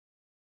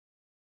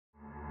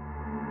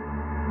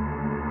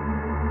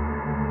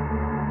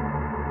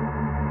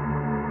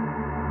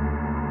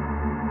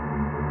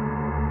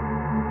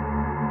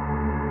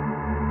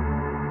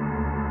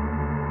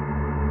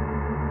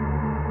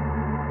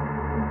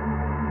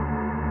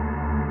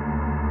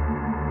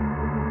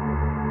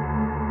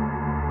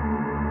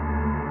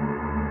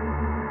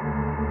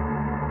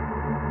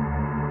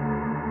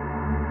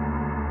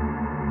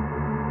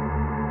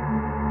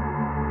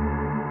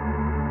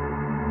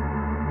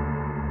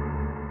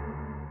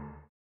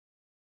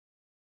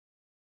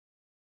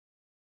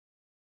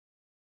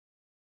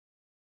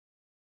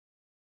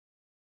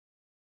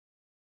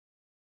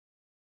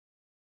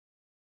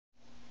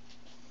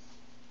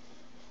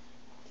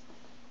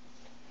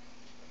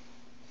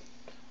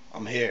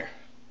I'm here,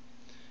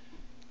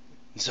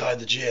 inside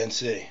the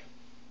GNC.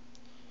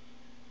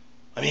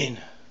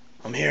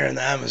 I'm here in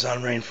the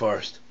Amazon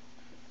rainforest,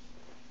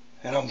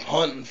 and I'm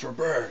hunting for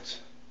birds.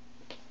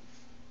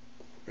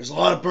 There's a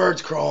lot of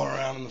birds crawling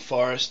around in the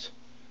forest,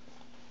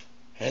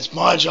 and it's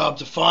my job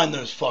to find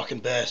those fucking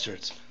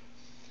bastards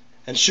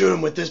and shoot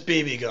them with this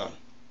BB gun.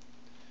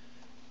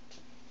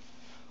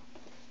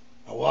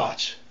 Now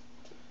watch.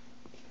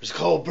 There's a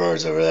couple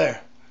birds over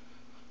there.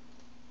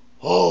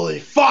 Holy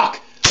fuck!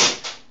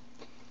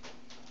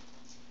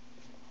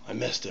 I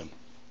missed him.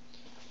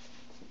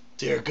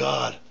 Dear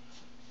God,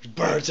 there's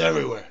birds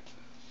everywhere.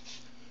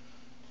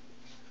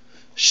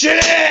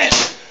 Shit!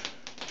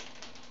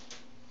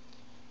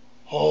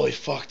 Holy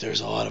fuck,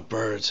 there's a lot of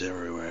birds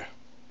everywhere.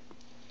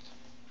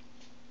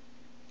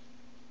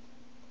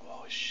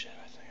 Holy shit,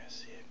 I think I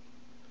see it.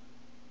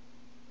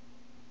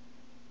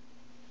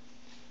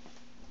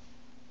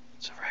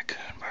 It's a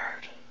raccoon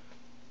bird.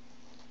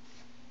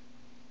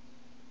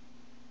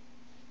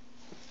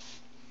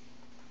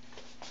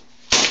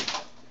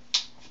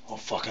 Oh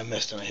fuck, I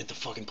missed him. I hit the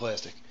fucking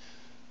plastic.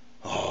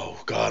 Oh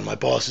God, my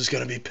boss is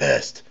gonna be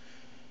pissed.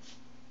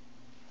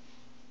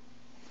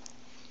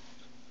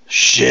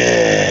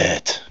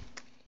 Shit.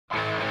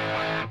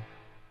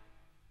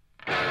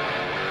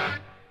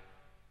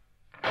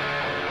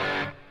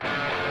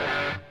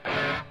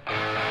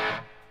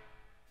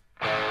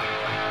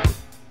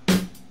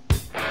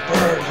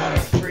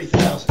 Birdhunter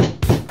 3000.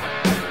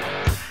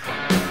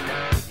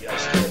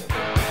 Yes,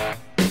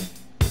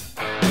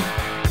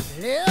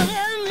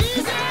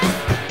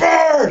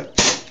 bird!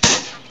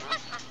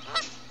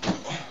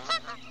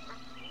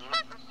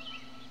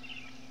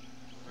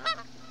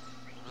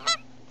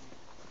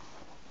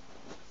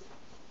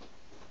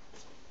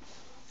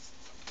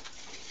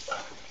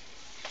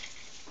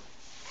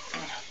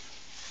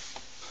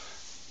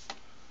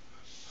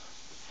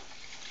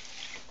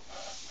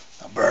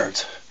 Now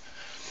birds.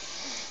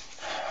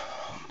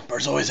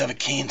 Birds always have a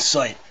keen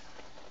sight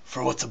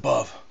for what's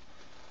above.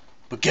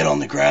 But get on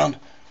the ground,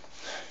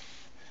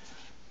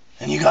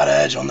 and you got an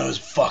edge on those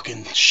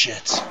fucking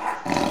shits.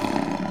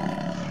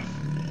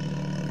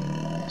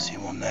 See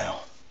one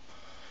now.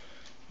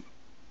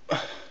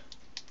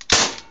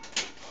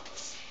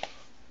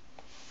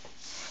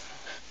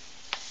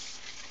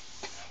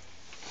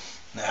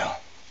 Now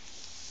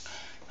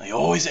you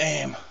always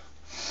aim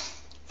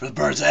for the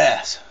bird's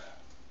ass.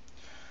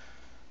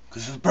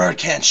 Because if a bird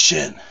can't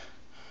shit,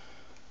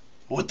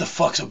 what the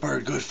fuck's a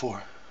bird good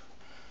for?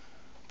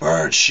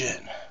 Bird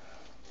shit.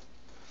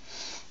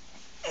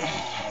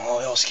 Oh,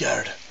 they all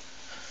scattered.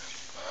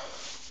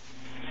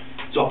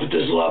 It's up at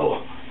this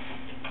level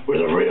where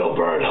the real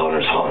bird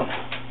hunters hunt.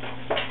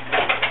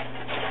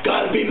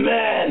 Gotta be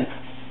men.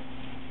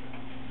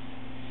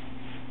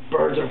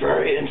 Birds are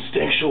very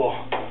instinctual.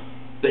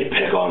 They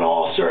pick on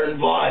all certain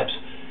vibes.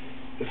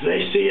 If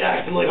they see you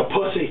acting like a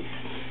pussy,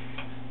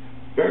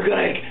 they're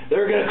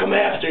gonna come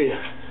after you.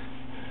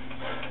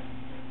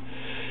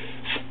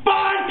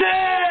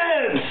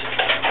 Spartans!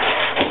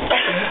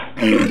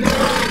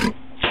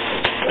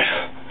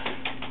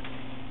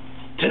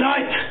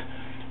 Tonight,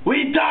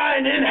 we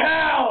dine in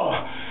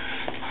hell!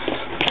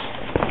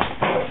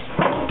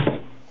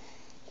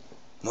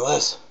 Now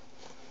this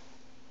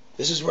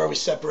is where we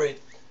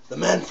separate the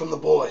men from the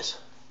boys.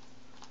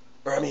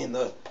 Or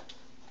the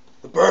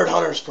bird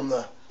hunters from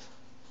the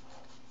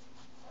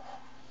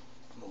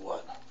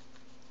what?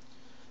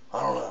 I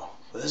don't know.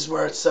 But this is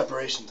where it's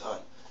separation time.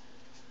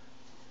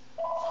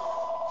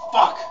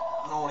 Fuck!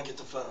 I don't want to get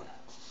the phone.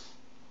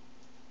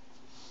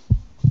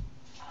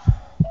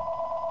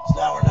 It's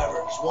now or never.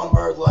 There's one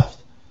bird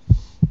left.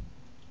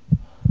 And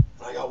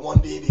I got one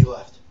BB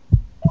left.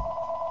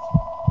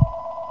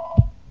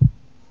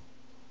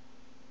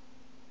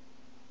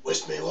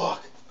 Wish me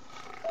luck.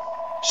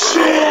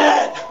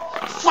 Shit!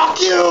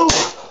 Fuck you!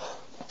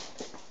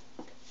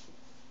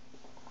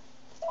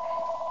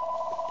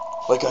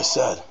 Like I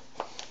said,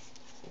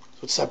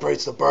 what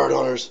separates the bird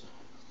hunters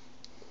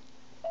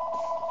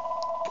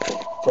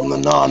from the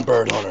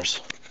non-bird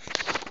hunters.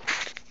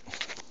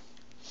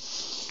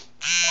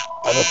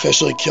 I've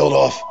officially killed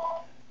off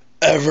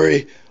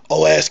every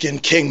Alaskan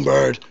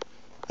kingbird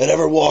that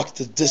ever walked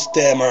this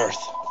damn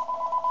earth.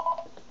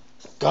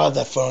 God,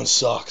 that phone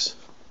sucks.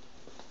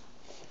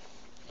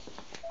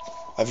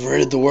 I've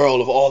ridded the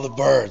world of all the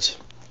birds.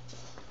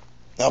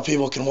 Now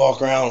people can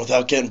walk around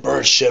without getting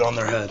bird shit on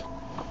their head.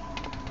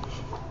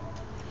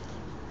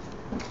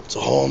 It's a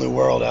whole new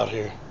world out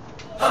here.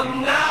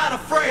 I'm not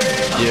afraid.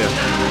 Yeah.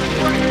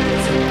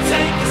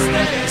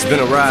 It's been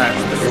a ride.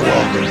 You're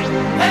welcome.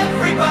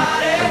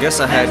 I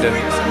guess I had to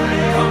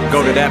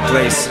go to that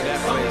place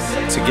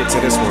to get to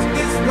this one.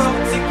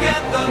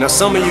 Now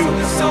some of you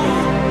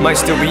might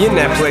still be in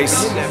that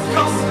place.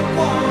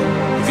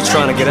 If you're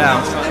trying to get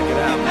out,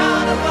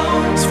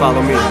 just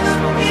follow me.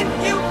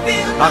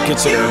 I'll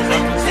get you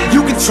there.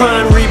 You can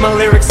try and read my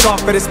lyrics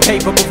off of this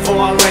paper before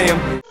I lay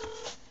 'em.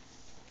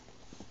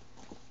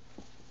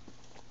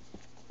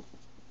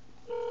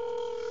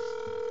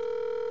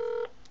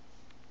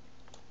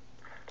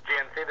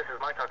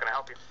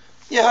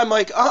 you? Yeah, hi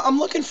Mike. I'm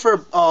looking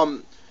for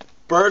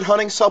bird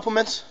hunting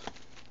supplements.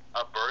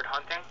 Bird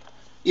hunting?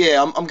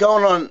 Yeah, I'm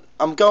going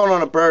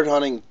on a bird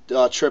hunting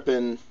trip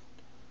in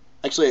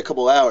actually a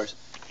couple hours,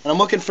 and I'm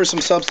looking for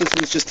some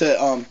substances just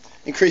to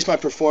increase my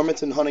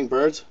performance in hunting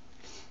birds.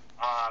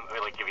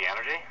 Like give you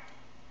energy?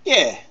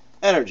 Yeah,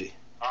 energy.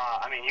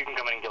 I mean, you can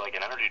come in and get like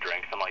an energy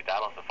drink, something like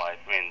that'll suffice.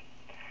 I mean,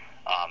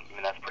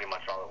 that's pretty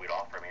much all that we'd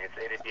offer. I mean,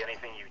 it'd be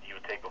anything you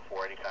would take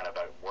before any kind of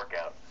a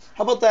workout.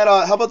 How about that?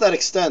 How about that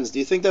extends? Do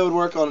you think that would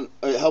work on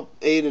help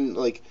aid in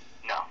like?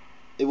 No.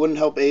 It wouldn't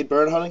help aid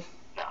bird hunting.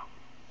 No.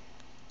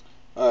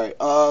 All right.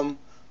 All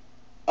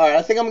right.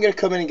 I think I'm gonna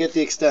come in and get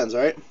the extends.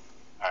 All right.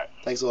 All right.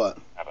 Thanks a lot.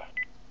 Bye-bye.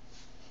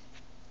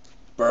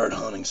 Bird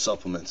hunting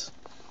supplements,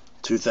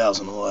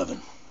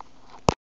 2011.